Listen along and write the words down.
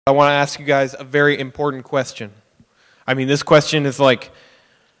I want to ask you guys a very important question. I mean, this question is like,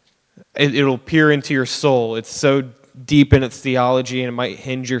 it'll peer into your soul. It's so deep in its theology, and it might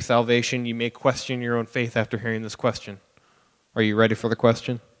hinge your salvation. You may question your own faith after hearing this question. Are you ready for the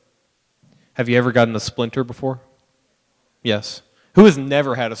question? Have you ever gotten a splinter before? Yes. Who has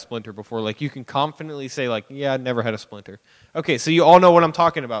never had a splinter before? Like, you can confidently say, like, yeah, I never had a splinter. Okay, so you all know what I'm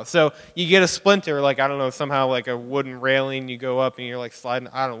talking about. So you get a splinter, like, I don't know, somehow like a wooden railing, you go up and you're like sliding,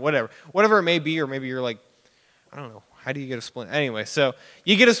 I don't know, whatever. Whatever it may be, or maybe you're like, I don't know, how do you get a splinter? Anyway, so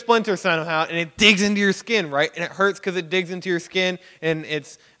you get a splinter somehow, and it digs into your skin, right? And it hurts because it digs into your skin, and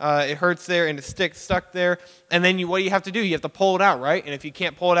it hurts there, and it's stuck there. And then what do you have to do? You have to pull it out, right? And if you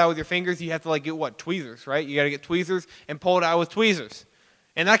can't pull it out with your fingers, you have to like get what? Tweezers, right? You got to get tweezers and pull it out with tweezers.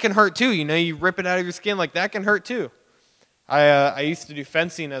 And that can hurt too. You know, you rip it out of your skin, like that can hurt too. I used to do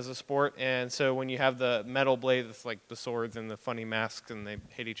fencing as a sport, and so when you have the metal blades, it's like the swords and the funny masks, and they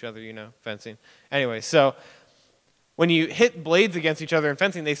hit each other, you know, fencing. Anyway, so when you hit blades against each other in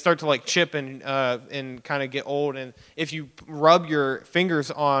fencing, they start to like chip and kind of get old. And if you rub your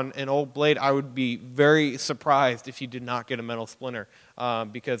fingers on an old blade, I would be very surprised if you did not get a metal splinter,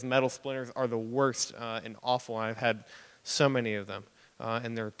 because metal splinters are the worst and awful. I've had so many of them,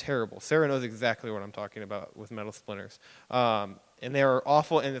 and they're terrible. Sarah knows exactly what I'm talking about with metal splinters. And they are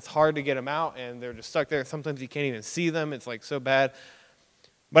awful, and it's hard to get them out, and they're just stuck there. Sometimes you can't even see them. It's like so bad.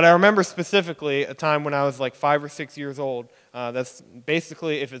 But I remember specifically a time when I was like 5 or 6 years old. That's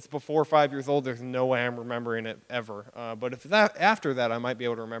basically, if it's before 5 years old, there's no way I'm remembering it ever. But if that after that, I might be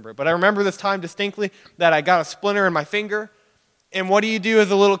able to remember it. But I remember this time distinctly that I got a splinter in my finger. And what do you do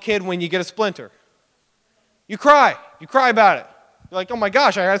as a little kid when you get a splinter? You cry. You cry about it. You're like, oh my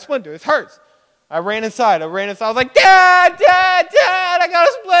gosh, I got a splinter. This hurts. I ran inside. I was like, Dad, I got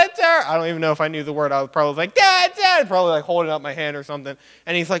a splinter. I don't even know if I knew the word. I was probably like, Dad, probably like holding up my hand or something.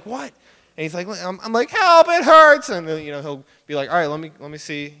 And he's like, what? And he's like, I'm like, help, it hurts. And you know, he'll be like, all right, let me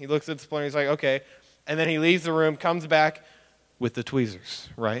see. He looks at the splinter. He's like, okay. And then he leaves the room, comes back with the tweezers,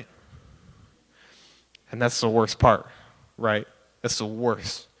 right? And that's the worst part, right? That's the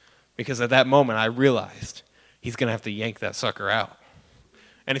worst. Because at that moment, I realized he's going to have to yank that sucker out.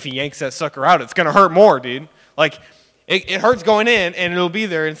 And if he yanks that sucker out, it's going to hurt more, dude. Like, it hurts going in, and it'll be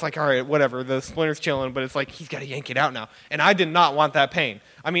there, and it's like, all right, whatever, the splinter's chilling, but it's like, he's got to yank it out now. And I did not want that pain.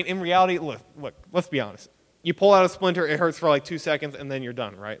 I mean, in reality, look, let's be honest. You pull out a splinter, it hurts for like 2 seconds, and then you're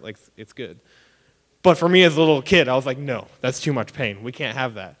done, right? Like, it's good. But for me as a little kid, I was like, no, that's too much pain. We can't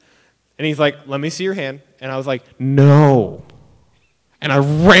have that. And he's like, let me see your hand. And I was like, no. And I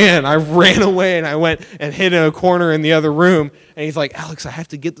ran away, and I went and hid in a corner in the other room. And he's like, Alex, I have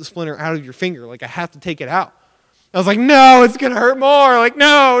to get the splinter out of your finger. Like, I have to take it out. I was like, no, it's going to hurt more. Like,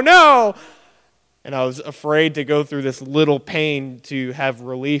 no. And I was afraid to go through this little pain to have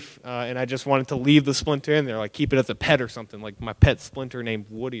relief, and I just wanted to leave the splinter in there, like keep it as a pet or something, like my pet splinter named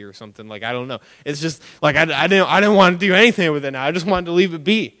Woody or something. Like, I don't know. It's just, like, I didn't want to do anything with it now. I just wanted to leave it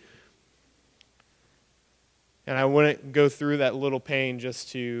be. And I wouldn't go through that little pain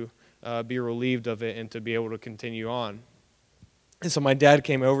just to be relieved of it and to be able to continue on. And so my dad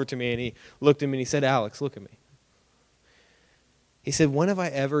came over to me and he looked at me and he said, Alex, look at me. He said, when have I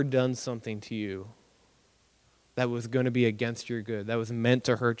ever done something to you that was going to be against your good, that was meant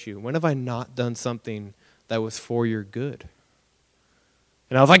to hurt you? When have I not done something that was for your good?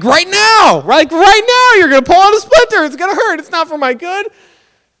 And I was like, right now! Right now! You're going to pull out a splinter! It's going to hurt! It's not for my good!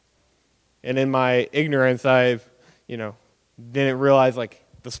 And in my ignorance, I didn't realize, like,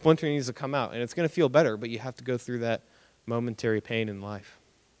 the splinter needs to come out. And it's going to feel better, but you have to go through that momentary pain in life.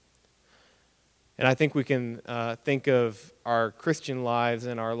 And I think we can think of our Christian lives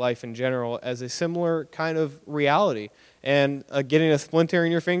and our life in general as a similar kind of reality. And getting a splinter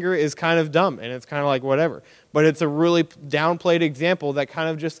in your finger is kind of dumb, and it's kind of like whatever. But it's a really downplayed example that kind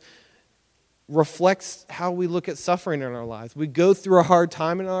of just reflects how we look at suffering in our lives. We go through a hard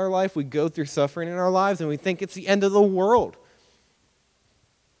time in our life, we go through suffering in our lives, and we think it's the end of the world.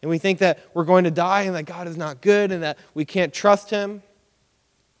 And we think that we're going to die and that God is not good and that we can't trust Him.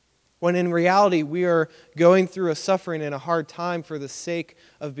 When in reality, we are going through a suffering and a hard time for the sake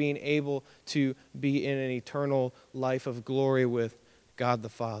of being able to be in an eternal life of glory with God the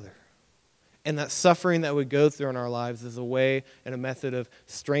Father. And that suffering that we go through in our lives is a way and a method of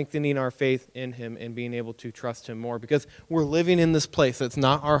strengthening our faith in Him and being able to trust Him more. Because we're living in this place that's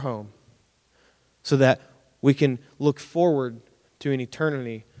not our home, so that we can look forward to an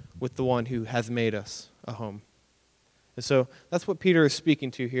eternity with the one who has made us a home. And so that's what Peter is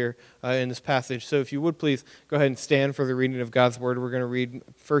speaking to here in this passage. So if you would please go ahead and stand for the reading of God's Word. We're going to read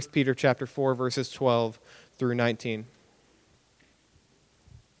 1 Peter chapter 4, verses 12 through 19.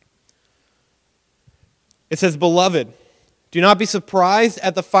 It says, "Beloved, do not be surprised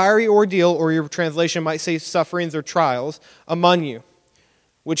at the fiery ordeal," or your translation might say sufferings or trials, "among you,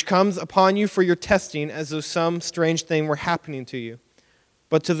 which comes upon you for your testing, as though some strange thing were happening to you.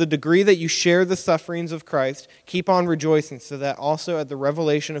 But to the degree that you share the sufferings of Christ, keep on rejoicing, so that also at the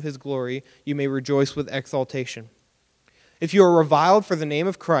revelation of his glory you may rejoice with exultation. If you are reviled for the name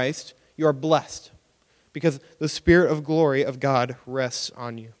of Christ, you are blessed, because the Spirit of glory of God rests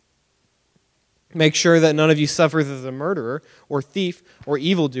on you. Make sure that none of you suffers as a murderer, or thief, or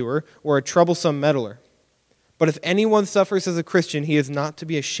evildoer, or a troublesome meddler. But if anyone suffers as a Christian, he is not to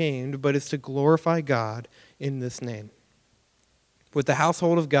be ashamed, but is to glorify God in this name. With the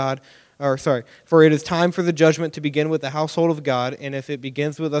household of God, for it is time for the judgment to begin with the household of God, and if it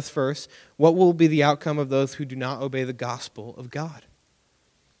begins with us first, what will be the outcome of those who do not obey the gospel of God?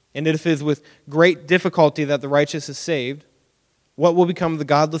 And if it is with great difficulty that the righteous is saved, what will become of the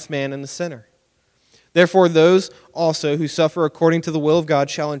godless man and the sinner? Therefore, those also who suffer according to the will of God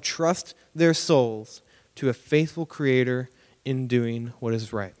shall entrust their souls to a faithful Creator in doing what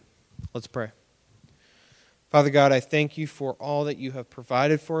is right." Let's pray. Father God, I thank you for all that you have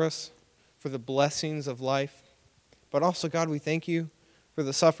provided for us, for the blessings of life. But also, God, we thank you for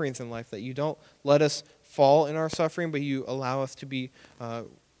the sufferings in life, that you don't let us fall in our suffering, but you allow us to be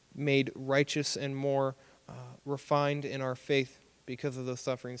made righteous and more refined in our faith because of those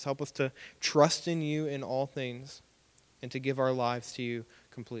sufferings. Help us to trust in you in all things and to give our lives to you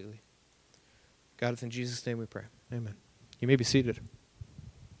completely. God, it's in Jesus' name we pray. Amen. You may be seated.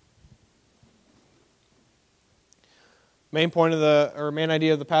 Main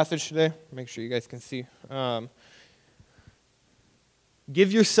idea of the passage today, make sure you guys can see.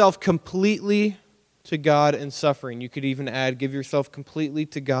 Give yourself completely to God in suffering. You could even add, give yourself completely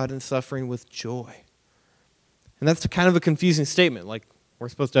to God in suffering with joy. And that's kind of a confusing statement, like we're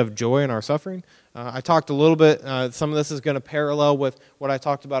supposed to have joy in our suffering. I talked a little bit, some of this is going to parallel with what I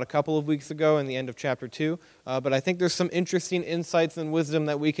talked about a couple of weeks ago in the end of chapter 2, but I think there's some interesting insights and wisdom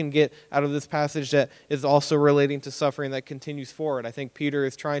that we can get out of this passage that is also relating to suffering that continues forward. I think Peter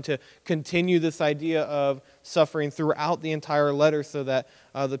is trying to continue this idea of suffering throughout the entire letter so that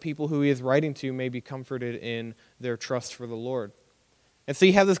the people who he is writing to may be comforted in their trust for the Lord. And so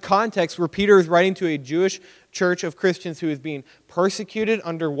you have this context where Peter is writing to a Jewish church of Christians who is being persecuted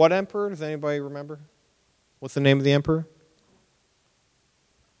under what emperor? Does anybody remember? What's the name of the emperor?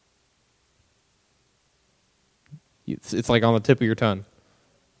 It's like on the tip of your tongue.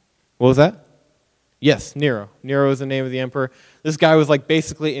 What was that? Yes, Nero. Nero is the name of the emperor. This guy was like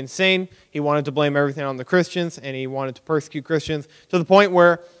basically insane. He wanted to blame everything on the Christians, and he wanted to persecute Christians to the point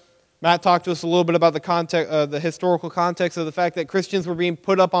where Matt talked to us a little bit about the historical context of the fact that Christians were being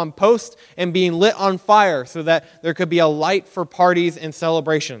put up on posts and being lit on fire so that there could be a light for parties and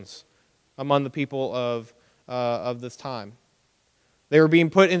celebrations among the people of this time. They were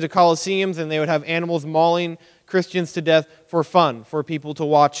being put into coliseums, and they would have animals mauling Christians to death for fun, for people to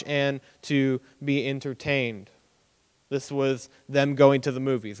watch and to be entertained. This was them going to the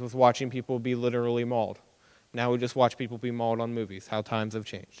movies, was watching people be literally mauled. Now we just watch people be mauled on movies. How times have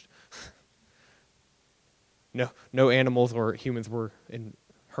changed. No animals or humans were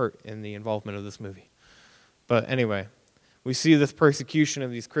hurt in the involvement of this movie. But anyway, we see this persecution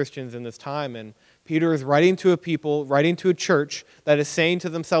of these Christians in this time, and Peter is writing to a church that is saying to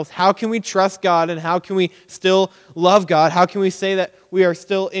themselves, how can we trust God and how can we still love God? How can we say that we are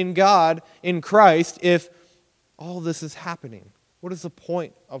still in God, in Christ, if all this is happening? What is the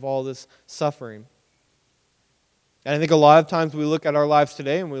point of all this suffering? And I think a lot of times we look at our lives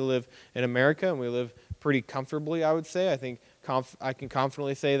today, and we live in America, and we live pretty comfortably, I would say. I think I can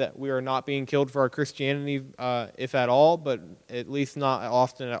confidently say that we are not being killed for our Christianity, if at all, but at least not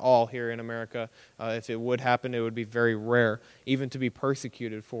often at all here in America. If it would happen, it would be very rare, even to be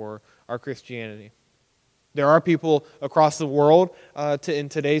persecuted for our Christianity. There are people across the world in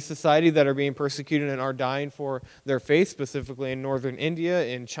today's society that are being persecuted and are dying for their faith, specifically in northern India,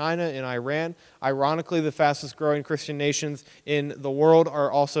 in China, in Iran. Ironically, the fastest growing Christian nations in the world are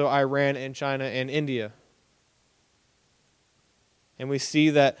also Iran and China and India. And we see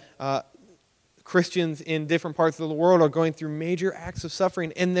that Christians in different parts of the world are going through major acts of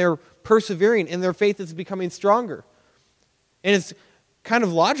suffering, and they're persevering, and their faith is becoming stronger. And it's kind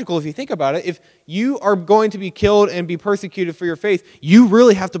of logical if you think about it. If you are going to be killed and be persecuted for your faith, you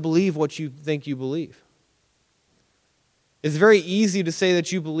really have to believe what you think you believe. It's very easy to say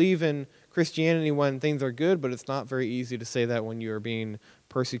that you believe in Christianity when things are good, but it's not very easy to say that when you are being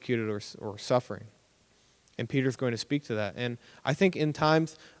persecuted or suffering. And Peter's going to speak to that. And I think in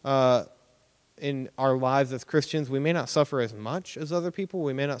times in our lives as Christians, we may not suffer as much as other people.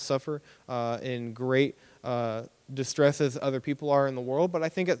 We may not suffer in great distress as other people are in the world. But I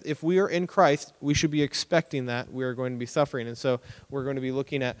think if we are in Christ, we should be expecting that we are going to be suffering. And so we're going to be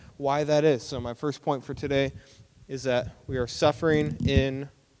looking at why that is. So my first point for today is that we are suffering in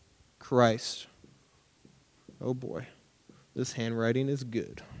Christ. Oh boy, this handwriting is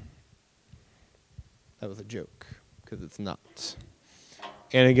good. That was a joke, because it's not.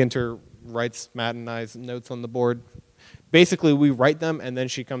 Anna Ginter writes Matt and I's notes on the board. Basically, we write them, and then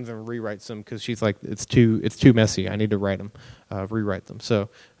she comes and rewrites them, because she's like, it's too messy. I need to rewrite them. So,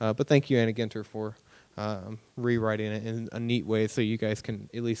 but thank you, Anna Ginter, for rewriting it in a neat way, so you guys can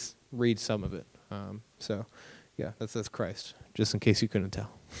at least read some of it. So, yeah, that says Christ, just in case you couldn't tell.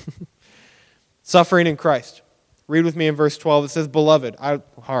 Suffering in Christ. Read with me in verse 12. It says, beloved. All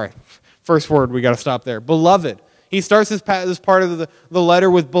right, first word, we got to stop there. Beloved. He starts this part of the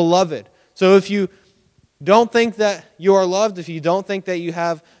letter with beloved. So if you don't think that you are loved, if you don't think that you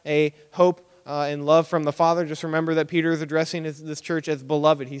have a hope and love from the Father, just remember that Peter is addressing this church as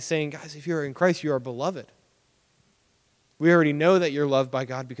beloved. He's saying, guys, if you're in Christ, you are beloved. We already know that you're loved by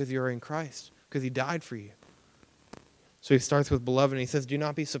God because you're in Christ, because He died for you. So he starts with beloved, and he says, do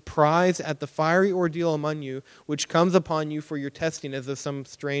not be surprised at the fiery ordeal among you, which comes upon you for your testing as if some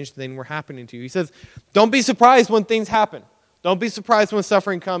strange thing were happening to you. He says, don't be surprised when things happen. Don't be surprised when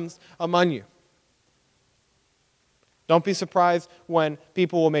suffering comes among you. Don't be surprised when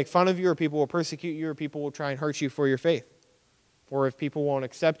people will make fun of you, or people will persecute you, or people will try and hurt you for your faith. Or if people won't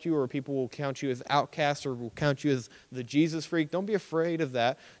accept you, or people will count you as outcast, or will count you as the Jesus freak. Don't be afraid of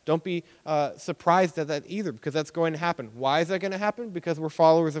that. Don't be surprised at that either, because that's going to happen. Why is that going to happen? Because we're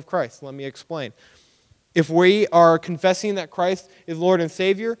followers of Christ. Let me explain. If we are confessing that Christ is Lord and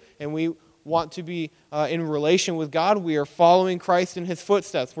Savior, and we want to be in relation with God, we are following Christ in His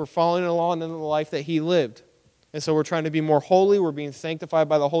footsteps. We're following along in the life that He lived. And so we're trying to be more holy. We're being sanctified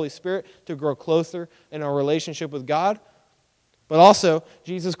by the Holy Spirit to grow closer in our relationship with God. But also,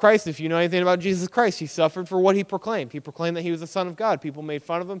 Jesus Christ, if you know anything about Jesus Christ, He suffered for what He proclaimed. He proclaimed that He was the Son of God. People made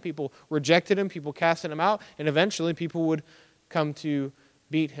fun of Him. People rejected Him. People casted Him out. And eventually, people would come to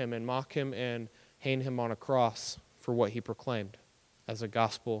beat Him and mock Him and hang Him on a cross for what He proclaimed as a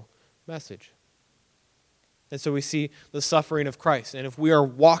gospel message. And so we see the suffering of Christ. And if we are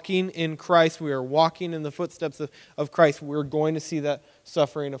walking in Christ, we are walking in the footsteps of Christ, we're going to see that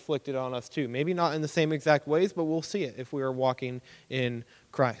suffering afflicted on us too. Maybe not in the same exact ways, but we'll see it if we are walking in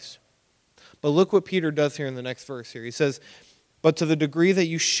Christ. But look what Peter does here in the next verse here. He says, but to the degree that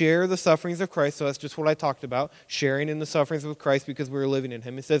you share the sufferings of Christ, so that's just what I talked about, sharing in the sufferings of Christ because we're living in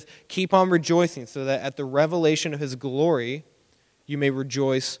Him. It says, keep on rejoicing so that at the revelation of His glory, you may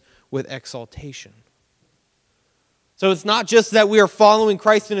rejoice with exaltation. So it's not just that we are following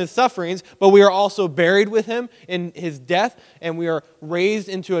Christ in His sufferings, but we are also buried with Him in His death, and we are raised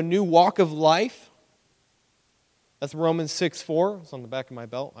into a new walk of life. That's Romans 6:4. It's on the back of my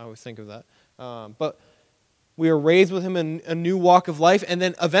belt. I always think of that. But we are raised with Him in a new walk of life, and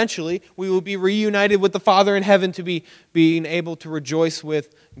then eventually we will be reunited with the Father in heaven to be being able to rejoice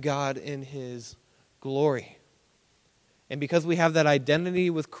with God in His glory. And because we have that identity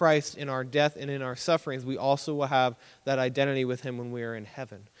with Christ in our death and in our sufferings, we also will have that identity with Him when we are in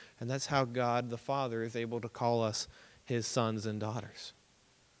heaven. And that's how God the Father is able to call us His sons and daughters,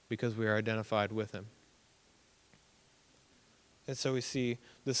 because we are identified with Him. And so we see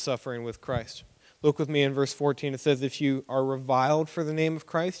this suffering with Christ. Look with me in verse 14. It says, if you are reviled for the name of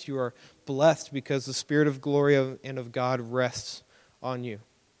Christ, you are blessed because the Spirit of glory and of God rests on you.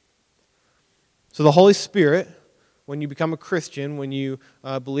 So the Holy Spirit, when you become a Christian, when you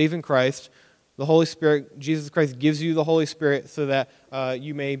believe in Christ, the Holy Spirit, Jesus Christ gives you the Holy Spirit so that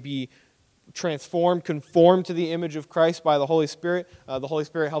you may be transformed, conformed to the image of Christ by the Holy Spirit. The Holy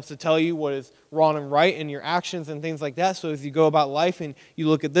Spirit helps to tell you what is wrong and right in your actions and things like that. So as you go about life and you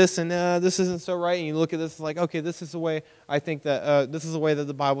look at this and this isn't so right, and you look at this and like, okay, this is the way I think that, this is the way that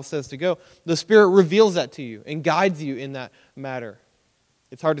the Bible says to go. The Spirit reveals that to you and guides you in that matter.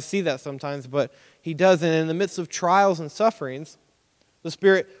 It's hard to see that sometimes, but He does. And in the midst of trials and sufferings, the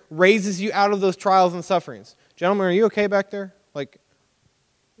Spirit raises you out of those trials and sufferings. Gentlemen, are you okay back there? Like,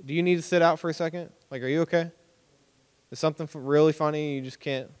 do you need to sit out for a second? Like, are you okay? Is something really funny you just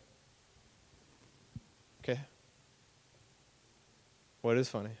can't? Okay. What is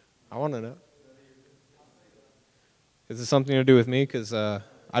funny? I want to know. Is it something to do with me? Because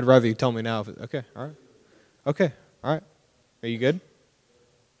I'd rather you tell me now. Okay, all right. Okay, all right. Are you good?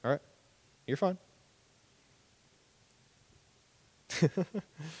 All right. You're fine.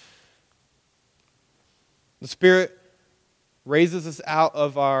 The Spirit raises us out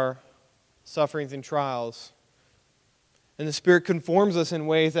of our sufferings and trials. And the Spirit conforms us in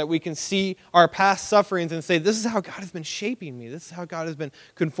ways that we can see our past sufferings and say, this is how God has been shaping me. This is how God has been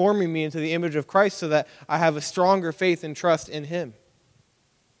conforming me into the image of Christ so that I have a stronger faith and trust in Him.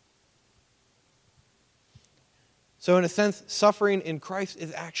 So in a sense, suffering in Christ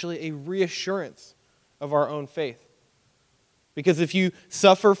is actually a reassurance of our own faith. Because if you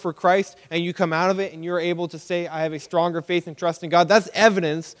suffer for Christ and you come out of it and you're able to say, I have a stronger faith and trust in God, that's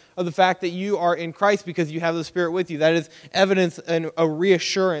evidence of the fact that you are in Christ because you have the Spirit with you. That is evidence and a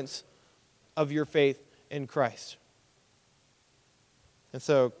reassurance of your faith in Christ. And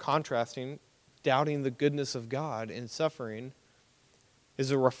so, contrasting, doubting the goodness of God in suffering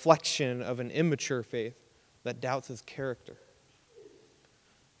is a reflection of an immature faith that doubts His character.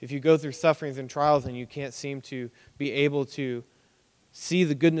 If you go through sufferings and trials and you can't seem to be able to see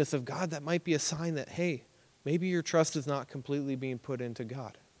the goodness of God, that might be a sign that, hey, maybe your trust is not completely being put into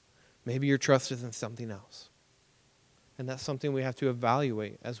God. Maybe your trust is in something else. And that's something we have to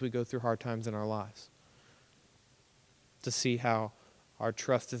evaluate as we go through hard times in our lives, to see how our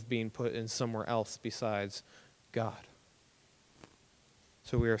trust is being put in somewhere else besides God.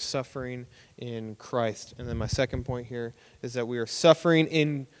 So we are suffering in Christ. And then my second point here is that we are suffering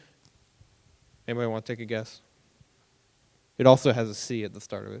in... Anybody want to take a guess? It also has a C at the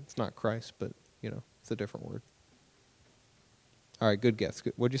start of it. It's not Christ, but, it's a different word. All right, good guess.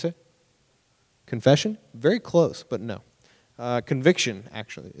 What'd you say? Confession? Very close, but no. Conviction,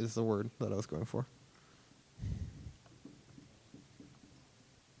 actually, is the word that I was going for.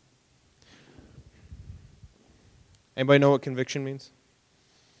 Anybody know what conviction means?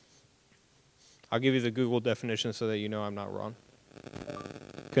 I'll give you the Google definition so that you know I'm not wrong.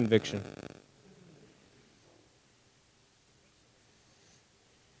 Conviction.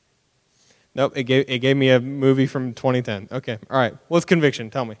 Nope, it gave me a movie from 2010. Okay, all right. What's conviction?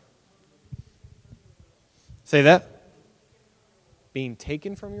 Tell me. Say that? Being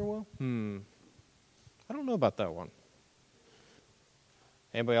taken from your will? I don't know about that one.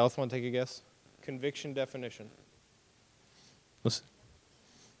 Anybody else want to take a guess? Conviction definition. Listen.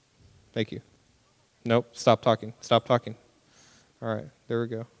 Thank you. Nope, stop talking. Stop talking. All right, there we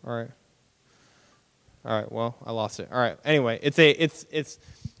go. All right, well, I lost it. All right, anyway, it's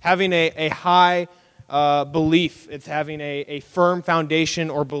having a high belief. It's having a firm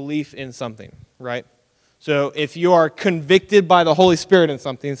foundation or belief in something, right? So if you are convicted by the Holy Spirit in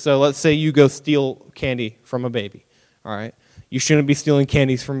something, so let's say you go steal candy from a baby, all right? You shouldn't be stealing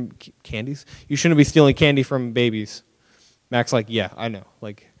candies? You shouldn't be stealing candy from babies. Mac's like, yeah, I know.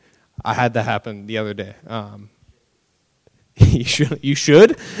 Like, I had that happen the other day. You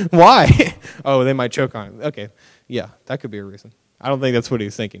should? Why? Oh, they might choke on it. Okay, yeah, that could be a reason. I don't think that's what he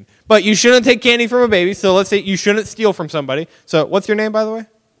was thinking. But you shouldn't take candy from a baby, so let's say you shouldn't steal from somebody. So what's your name, by the way?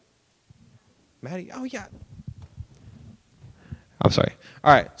 Maddie? Oh, yeah. I'm sorry.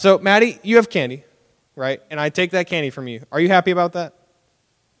 All right, so Maddie, you have candy, right? And I take that candy from you. Are you happy about that?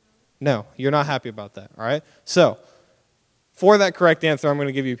 No, you're not happy about that, all right? So, for that correct answer, I'm going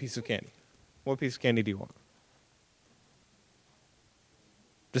to give you a piece of candy. What piece of candy do you want?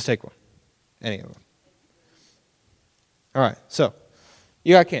 Just take one. Any of them. All right, so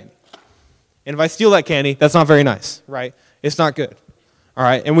you got candy. And if I steal that candy, that's not very nice, right? It's not good. All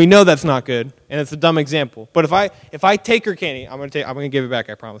right, and we know that's not good, and it's a dumb example. But if I take her candy, I'm gonna give it back,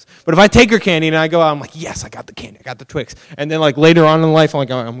 I promise. But if I take her candy and I go out, I'm like, yes, I got the candy, I got the Twix. And then like later on in life, I'm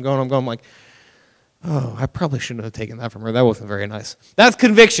like, oh, I probably shouldn't have taken that from her. That wasn't very nice. That's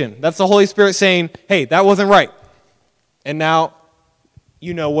conviction. That's the Holy Spirit saying, hey, that wasn't right. And now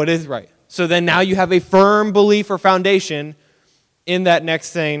you know what is right. So then now you have a firm belief or foundation in that in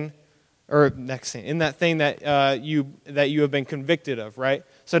that thing that you have been convicted of, right?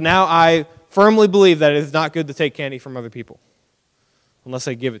 So now I firmly believe that it is not good to take candy from other people, unless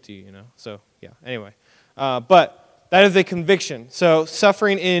they give it to you, So yeah. Anyway, but that is a conviction. So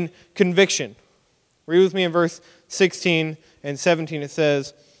suffering in conviction. Read with me in verse 16 and 17. It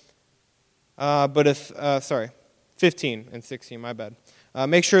says, 15 and 16. My bad.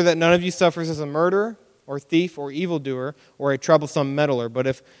 Make sure that none of you suffers as a murderer, or thief, or evildoer, or a troublesome meddler. But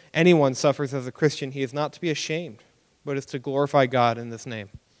if anyone suffers as a Christian, he is not to be ashamed, but is to glorify God in this name.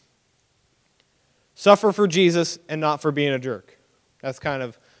 Suffer for Jesus and not for being a jerk. That's kind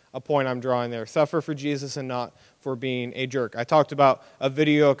of a point I'm drawing there. Suffer for Jesus and not for being a jerk. I talked about a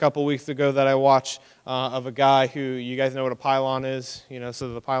video a couple weeks ago that I watched of a guy who, you guys know what a pylon is?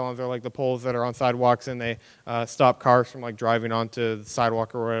 So the pylons are like the poles that are on sidewalks, and they stop cars from like driving onto the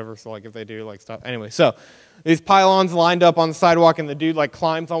sidewalk or whatever. So like if they do, like stop. Anyway, so these pylons lined up on the sidewalk, and the dude like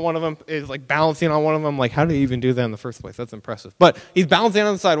climbs on one of them, is like balancing on one of them. Like, how did he even do that in the first place? That's impressive. But he's balancing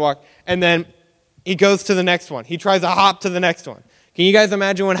on the sidewalk, and then he goes to the next one. He tries to hop to the next one. Can you guys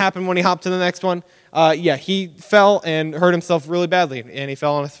imagine what happened when he hopped to the next one? He fell and hurt himself really badly, and he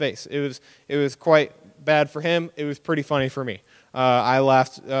fell on his face. It was quite bad for him. It was pretty funny for me. I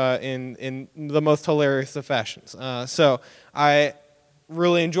laughed in the most hilarious of fashions. So I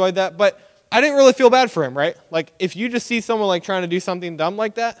really enjoyed that, but I didn't really feel bad for him, right? Like, if you just see someone like trying to do something dumb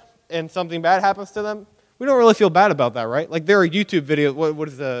like that, and something bad happens to them, we don't really feel bad about that, right? Like, there are YouTube videos. What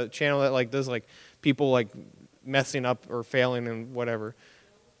is the channel that like does like people like messing up or failing and whatever?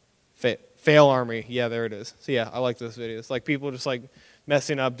 Fail Army. Yeah, there it is. So yeah, I like those videos. Like people just like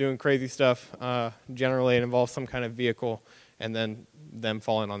messing up, doing crazy stuff. Generally, it involves some kind of vehicle, and then them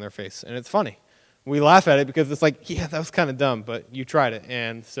falling on their face, and it's funny. We laugh at it because it's like, yeah, that was kind of dumb, but you tried it,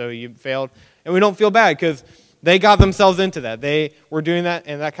 and so you failed, and we don't feel bad because they got themselves into that. They were doing that,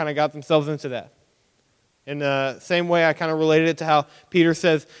 and that kind of got themselves into that. In the same way, I kind of related it to how Peter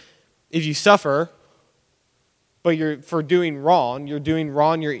says, if you suffer, but you're doing wrong,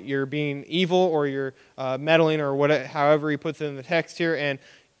 you're being evil, or you're meddling, or whatever, however he puts it in the text here, and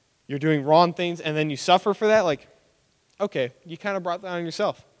you're doing wrong things, and then you suffer for that, like, okay, you kind of brought that on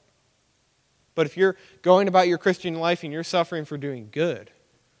yourself. But if you're going about your Christian life and you're suffering for doing good,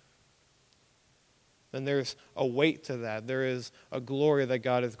 then there's a weight to that. There is a glory that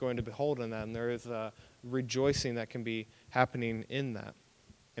God is going to behold in that, and there is a rejoicing that can be happening in that.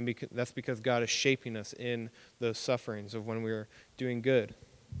 And that's because God is shaping us in those sufferings of when we're doing good.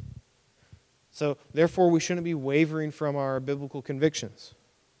 So, therefore, we shouldn't be wavering from our biblical convictions.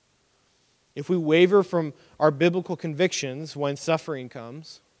 If we waver from our biblical convictions when suffering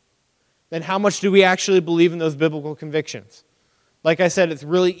comes, then how much do we actually believe in those biblical convictions? Like I said, it's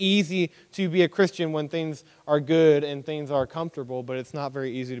really easy to be a Christian when things are good and things are comfortable, but it's not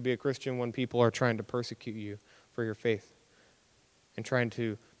very easy to be a Christian when people are trying to persecute you for your faith and trying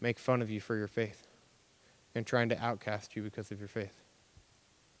to make fun of you for your faith and trying to outcast you because of your faith.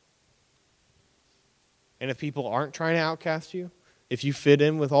 And if people aren't trying to outcast you, if you fit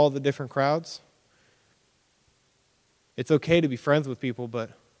in with all the different crowds, it's okay to be friends with people,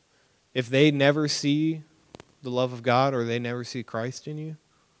 but if they never see the love of God or they never see Christ in you,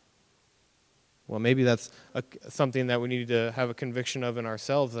 well, maybe that's something that we need to have a conviction of in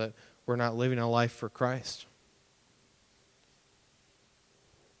ourselves, that we're not living a life for Christ.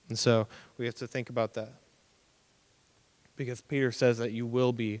 And so we have to think about that. Because Peter says that you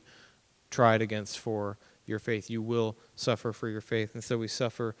will be tried against for your faith. You will suffer for your faith. And so we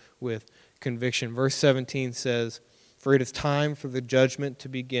suffer with conviction. Verse 17 says, "For it is time for the judgment to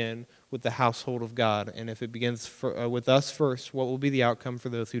begin with the household of God. And if it begins with us first, what will be the outcome for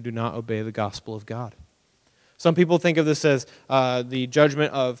those who do not obey the gospel of God?" Some people think of this as the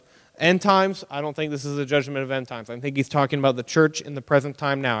judgment of end times. I don't think this is a judgment of end times. I think he's talking about the church in the present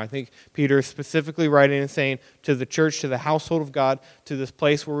time now. I think Peter is specifically writing and saying to the church, to the household of God, to this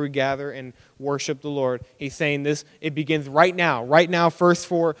place where we gather and worship the Lord. He's saying this, it begins right now first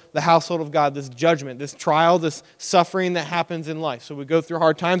for the household of God, this judgment, this trial, this suffering that happens in life. So we go through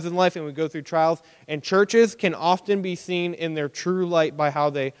hard times in life and we go through trials, and churches can often be seen in their true light by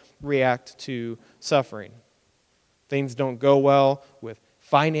how they react to suffering. Things don't go well with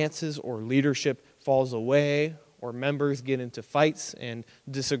finances, or leadership falls away, or members get into fights and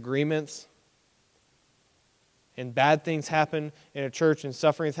disagreements, and bad things happen in a church and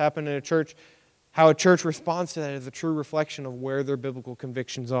sufferings happen in a church, how a church responds to that is a true reflection of where their biblical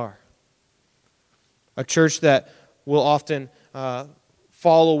convictions are. A church that will often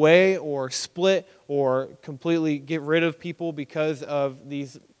fall away or split or completely get rid of people because of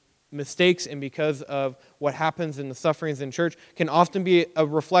these mistakes and because of what happens in the sufferings in church can often be a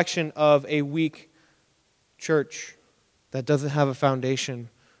reflection of a weak church that doesn't have a foundation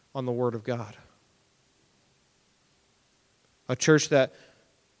on the Word of God. A church that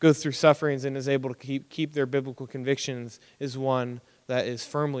goes through sufferings and is able to keep their biblical convictions is one that is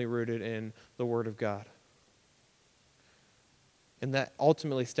firmly rooted in the Word of God. And that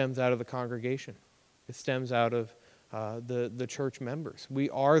ultimately stems out of the congregation. It stems out of the church members. We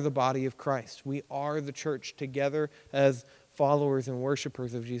are the body of Christ. We are the church together as followers and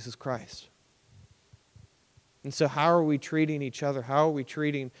worshipers of Jesus Christ. And so how are we treating each other? How are we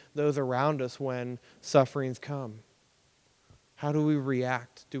treating those around us when sufferings come? How do we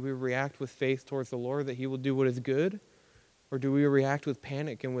react? Do we react with faith towards the Lord that he will do what is good? Or do we react with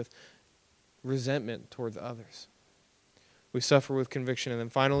panic and with resentment towards others? We suffer with conviction. And then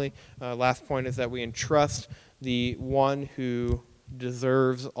finally, last point is that we entrust the one who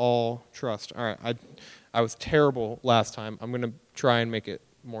deserves all trust. All right, I was terrible last time. I'm going to try and make it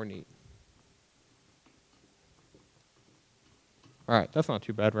more neat. All right, that's not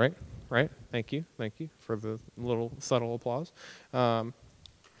too bad, right? Right? Thank you for the little subtle applause.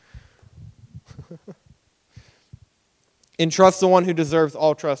 Entrust the one who deserves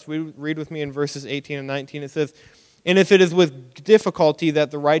all trust. Read with me in verses 18 and 19. It says, "And if it is with difficulty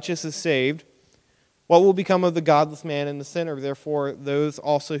that the righteous is saved, what will become of the godless man and the sinner? Therefore, those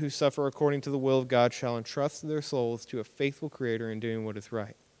also who suffer according to the will of God shall entrust their souls to a faithful Creator in doing what is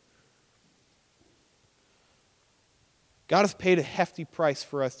right." God has paid a hefty price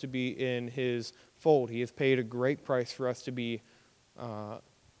for us to be in his fold. He has paid a great price for us to be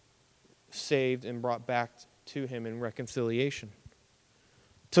saved and brought back to him in reconciliation.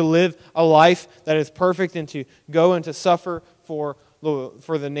 To live a life that is perfect and to go and to suffer for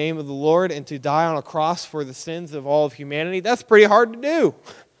the name of the Lord and to die on a cross for the sins of all of humanity, that's pretty hard to do.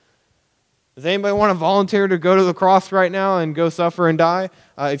 Does anybody want to volunteer to go to the cross right now and go suffer and die?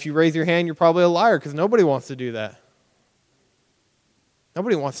 If you raise your hand, you're probably a liar because nobody wants to do that.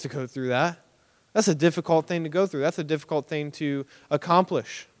 Nobody wants to go through that. That's a difficult thing to go through. That's a difficult thing to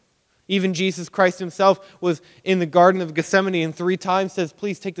accomplish. Even Jesus Christ himself was in the Garden of Gethsemane and 3 times says,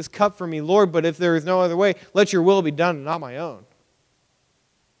 "Please take this cup from me, Lord, but if there is no other way, let your will be done and not my own."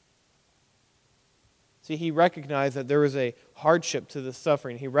 See, he recognized that there was a hardship to the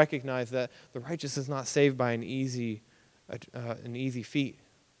suffering. He recognized that the righteous is not saved by an easy feat.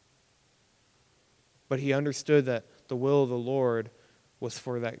 But he understood that the will of the Lord was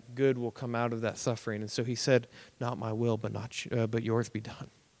for that good will come out of that suffering. And so he said, "Not my will, but yours be done."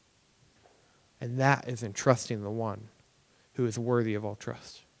 And that is entrusting the one who is worthy of all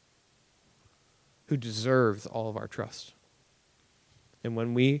trust, who deserves all of our trust. And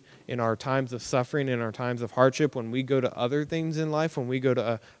when we, in our times of suffering, in our times of hardship, when we go to other things in life, when we go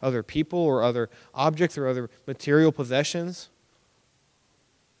to other people or other objects or other material possessions,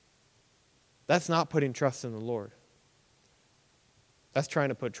 that's not putting trust in the Lord. That's trying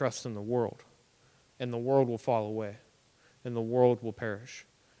to put trust in the world. And the world will fall away. And the world will perish.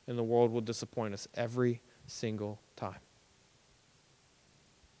 And the world will disappoint us every single time.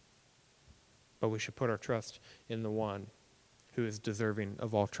 But we should put our trust in the one who is deserving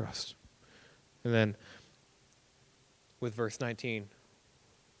of all trust. And then with verse 19,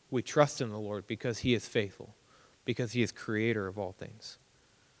 we trust in the Lord because he is faithful, because he is creator of all things,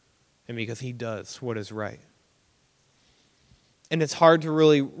 and because he does what is right. And it's hard to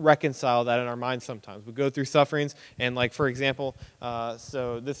really reconcile that in our minds sometimes. We go through sufferings, and like, for example,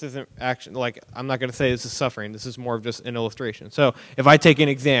 so this isn't actually, like, I'm not going to say this is suffering. This is more of just an illustration. So if I take an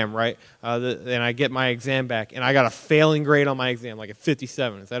exam, right, and I get my exam back, and I got a failing grade on my exam, like a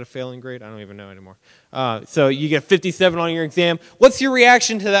 57. Is that a failing grade? I don't even know anymore. So you get 57 on your exam. What's your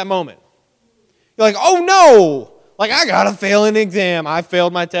reaction to that moment? You're like, oh no! Like, I got a failing exam. I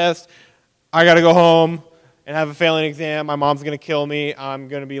failed my test. I got to go home and have a failing exam. My mom's going to kill me. I'm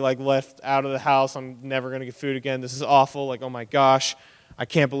going to be like left out of the house. I'm never going to get food again. This is awful. Like, oh my gosh, I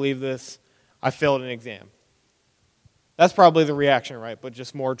can't believe this. I failed an exam. That's probably the reaction, right? But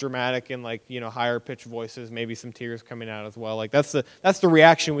just more dramatic and like, higher pitched voices, maybe some tears coming out as well. Like that's the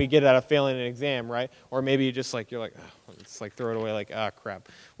reaction we get out of failing an exam, right? Or maybe you just like, you're like, oh, it's like throw it away, like, crap,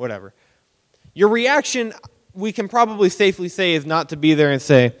 whatever. Your reaction, we can probably safely say, is not to be there and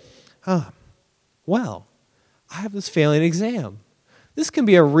say, well, I have this failing exam. This can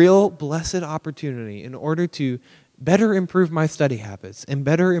be a real blessed opportunity in order to better improve my study habits and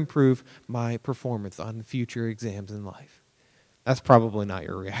better improve my performance on future exams in life. That's probably not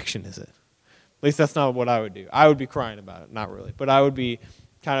your reaction, is it? At least that's not what I would do. I would be crying about it, not really, but I would be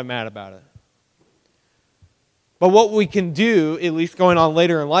kind of mad about it. But what we can do, at least going on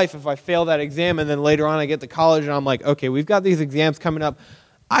later in life, if I fail that exam and then later on I get to college and I'm like, okay, we've got these exams coming up.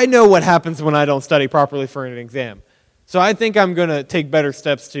 I know what happens when I don't study properly for an exam. So I think I'm going to take better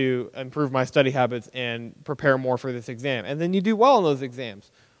steps to improve my study habits and prepare more for this exam. And then you do well in those exams.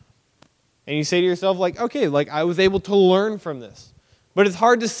 And you say to yourself, like, okay, like I was able to learn from this. But it's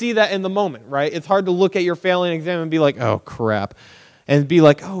hard to see that in the moment, right? It's hard to look at your failing exam and be like, oh, crap. And be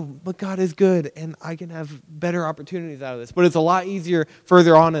like, oh, but God is good, and I can have better opportunities out of this. But it's a lot easier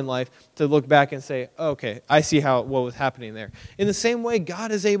further on in life to look back and say, okay, I see what was happening there. In the same way,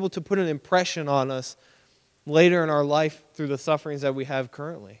 God is able to put an impression on us later in our life through the sufferings that we have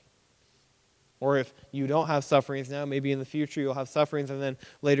currently. Or if you don't have sufferings now, maybe in the future you'll have sufferings, and then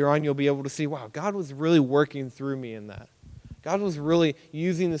later on you'll be able to see, wow, God was really working through me in that. God was really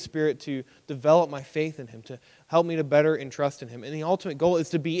using the Spirit to develop my faith in Him, to help me to better entrust in Him. And the ultimate goal is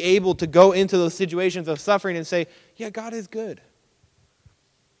to be able to go into those situations of suffering and say, yeah, God is good.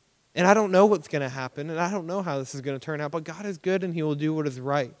 And I don't know what's going to happen, and I don't know how this is going to turn out, but God is good and He will do what is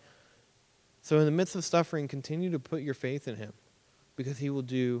right. So in the midst of suffering, continue to put your faith in Him, because He will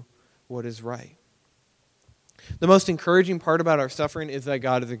do what is right. The most encouraging part about our suffering is that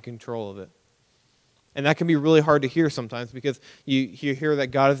God is in control of it. And that can be really hard to hear sometimes, because you hear that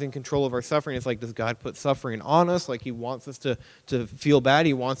God is in control of our suffering. It's like, does God put suffering on us? Like He wants us to feel bad?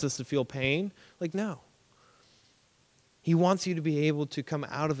 He wants us to feel pain? Like, no. He wants you to be able to come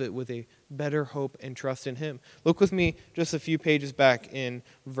out of it with a better hope and trust in Him. Look with me just a few pages back in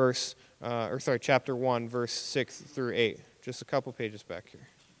chapter 1, verse 6 through 8. Just a couple pages back here.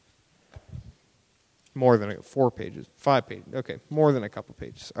 More than 4 pages, 5 pages. Okay, more than a couple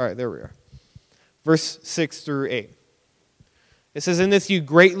pages. All right, there we are. Verse 6 through 8. It says, "In this you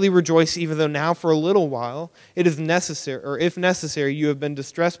greatly rejoice, even though now for a little while it is necessary, or if necessary, you have been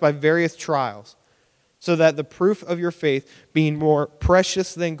distressed by various trials, so that the proof of your faith, being more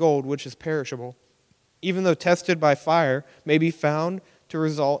precious than gold, which is perishable, even though tested by fire, may be found to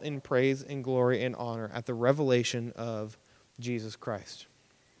result in praise and glory and honor at the revelation of Jesus Christ."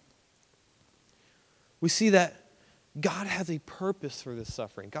 We see that God has a purpose for this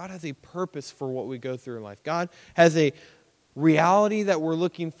suffering. God has a purpose for what we go through in life. God has a reality that we're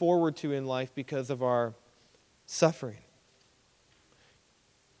looking forward to in life because of our suffering.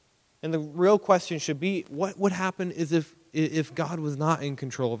 And the real question should be, what would happen is if God was not in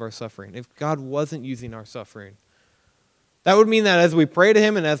control of our suffering, if God wasn't using our suffering? That would mean that as we pray to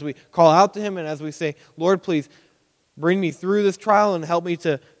Him and as we call out to Him and as we say, Lord, please bring me through this trial and help me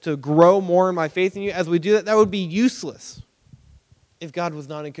to grow more in my faith in You. As we do that, that would be useless if God was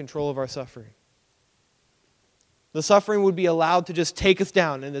not in control of our suffering. The suffering would be allowed to just take us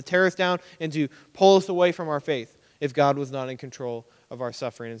down and to tear us down and to pull us away from our faith if God was not in control of our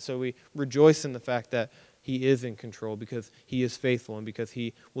suffering. And so we rejoice in the fact that He is in control, because He is faithful and because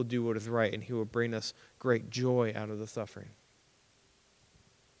He will do what is right, and He will bring us great joy out of the suffering.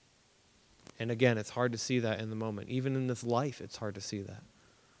 And again, it's hard to see that in the moment. Even in this life, it's hard to see that.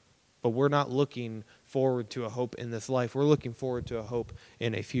 But we're not looking forward to a hope in this life. We're looking forward to a hope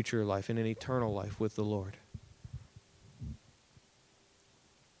in a future life, in an eternal life with the Lord.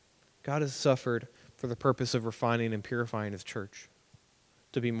 God has suffered for the purpose of refining and purifying His church,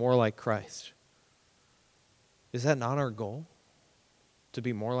 to be more like Christ. Is that not our goal? To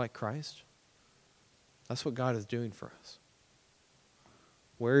be more like Christ? That's what God is doing for us.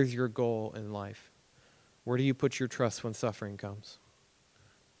 Where is your goal in life? Where do you put your trust when suffering comes?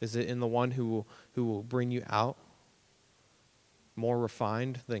 Is it in the one who will bring you out more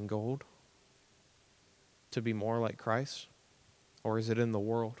refined than gold, to be more like Christ? Or is it in the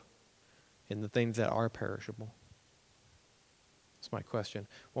world, in the things that are perishable? That's my question.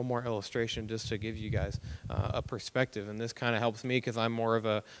 One more illustration just to give you guys a perspective, and this kind of helps me because I'm more of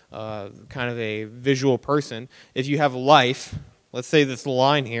a kind of a visual person. If you have life, let's say this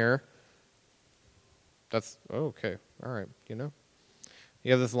line here, that's, okay, all right, you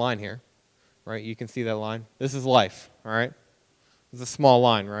have this line here, right? You can see that line. This is life, all right? It's a small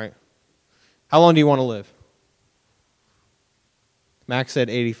line, right? How long do you want to live? Max said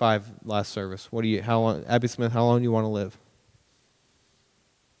 85 last service. How long, Abby Smith, how long do you want to live?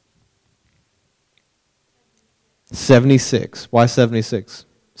 76. Why 76?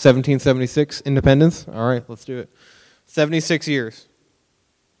 1776, independence? All right, let's do it. 76 years.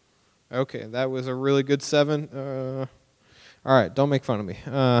 Okay, that was a really good 7. All right, don't make fun of me.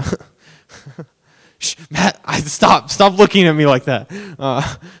 Matt, stop looking at me like that.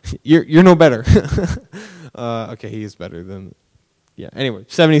 You're no better. Okay, he is better than. Yeah. Anyway,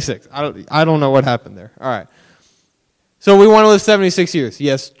 76. I don't know what happened there. All right. So we want to live 76 years.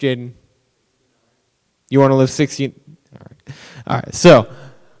 Yes, Jaden. You want to live 16? All right. All right. So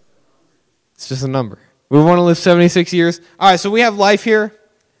it's just a number. We want to live 76 years. All right. So we have life here,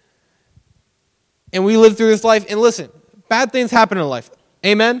 and we live through this life. And listen, bad things happen in life.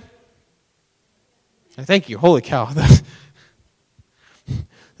 Amen. Thank you. Holy cow. This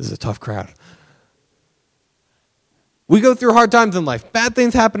is a tough crowd. We go through hard times in life. Bad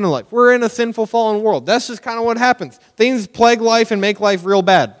things happen in life. We're in a sinful, fallen world. That's just kind of what happens. Things plague life and make life real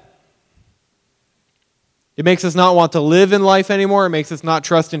bad. It makes us not want to live in life anymore. It makes us not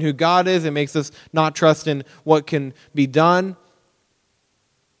trust in who God is. It makes us not trust in what can be done.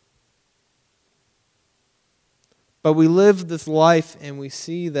 But we live this life and we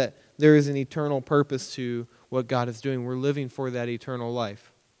see that there is an eternal purpose to what God is doing. We're living for that eternal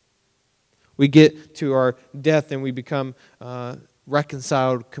life. We get to our death and we become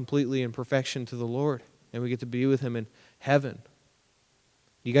reconciled completely in perfection to the Lord. And we get to be with Him in heaven.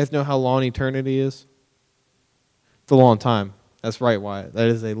 You guys know how long eternity is? It's a long time. That's right, Wyatt. That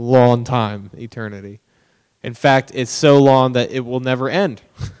is a long time, eternity. In fact, it's so long that it will never end.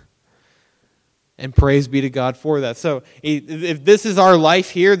 And praise be to God for that. So if this is our life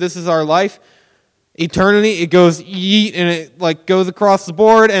here, this is our life, eternity, it goes yeet and it goes across the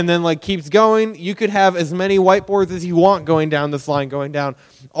board and then keeps going. You could have as many whiteboards as you want going down this line, going down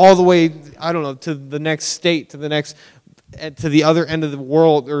all the way, I don't know, to the next state, to the other end of the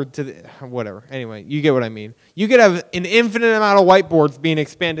world, or whatever. Anyway, you get what I mean. You could have an infinite amount of whiteboards being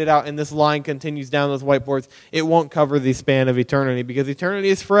expanded out, and this line continues down those whiteboards. It won't cover the span of eternity, because eternity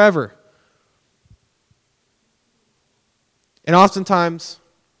is forever. And oftentimes,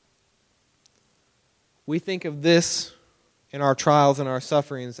 we think of this in our trials and our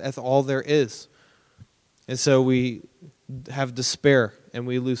sufferings as all there is. And so we have despair and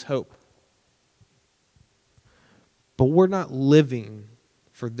we lose hope. But we're not living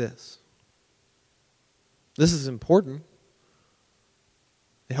for this. This is important.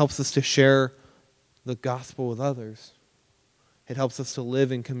 It helps us to share the gospel with others. It helps us to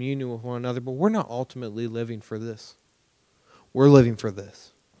live in communion with one another. But we're not ultimately living for this. We're living for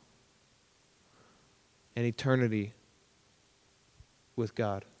this. An eternity with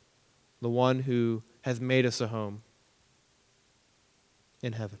God. The one who has made us a home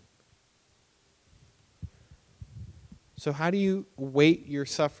in heaven. So how do you weight your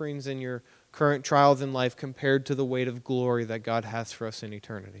sufferings and your current trials in life compared to the weight of glory that God has for us in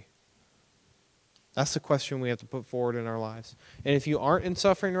eternity? That's the question we have to put forward in our lives. And if you aren't in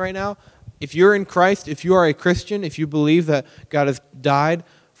suffering right now, if you're in Christ, if you are a Christian, if you believe that God has died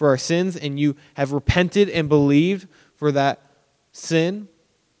for our sins and you have repented and believed for that sin,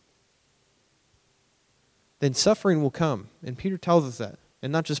 then suffering will come. And Peter tells us that.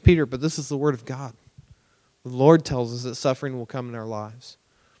 And not just Peter, but this is the Word of God. The Lord tells us that suffering will come in our lives.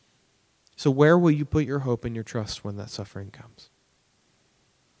 So where will you put your hope and your trust when that suffering comes?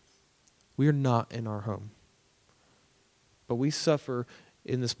 We are not in our home. But we suffer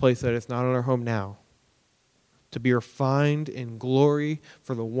in this place that is not in our home now, to be refined in glory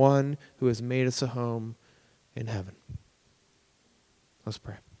for the one who has made us a home in heaven. Let's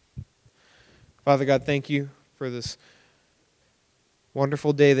pray. Father God, thank you for this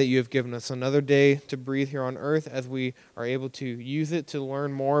wonderful day that you have given us, another day to breathe here on earth as we are able to use it to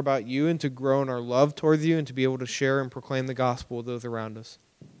learn more about you and to grow in our love towards you and to be able to share and proclaim the gospel with those around us.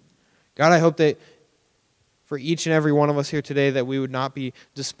 God, I hope that for each and every one of us here today that we would not be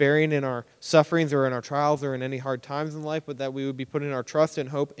despairing in our sufferings or in our trials or in any hard times in life, but that we would be putting our trust and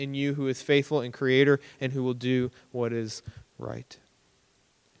hope in you who is faithful and creator and who will do what is right.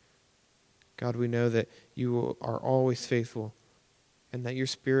 God, we know that you are always faithful and that your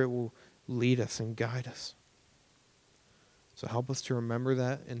Spirit will lead us and guide us. So help us to remember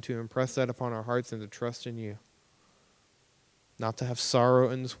that and to impress that upon our hearts and to trust in you. Not to have sorrow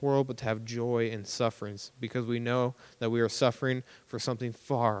in this world, but to have joy in sufferings, because we know that we are suffering for something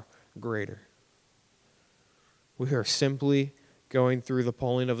far greater. We are simply going through the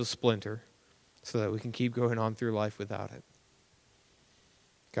pulling of a splinter so that we can keep going on through life without it.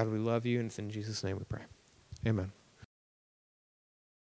 God, we love you, and it's in Jesus' name we pray. Amen.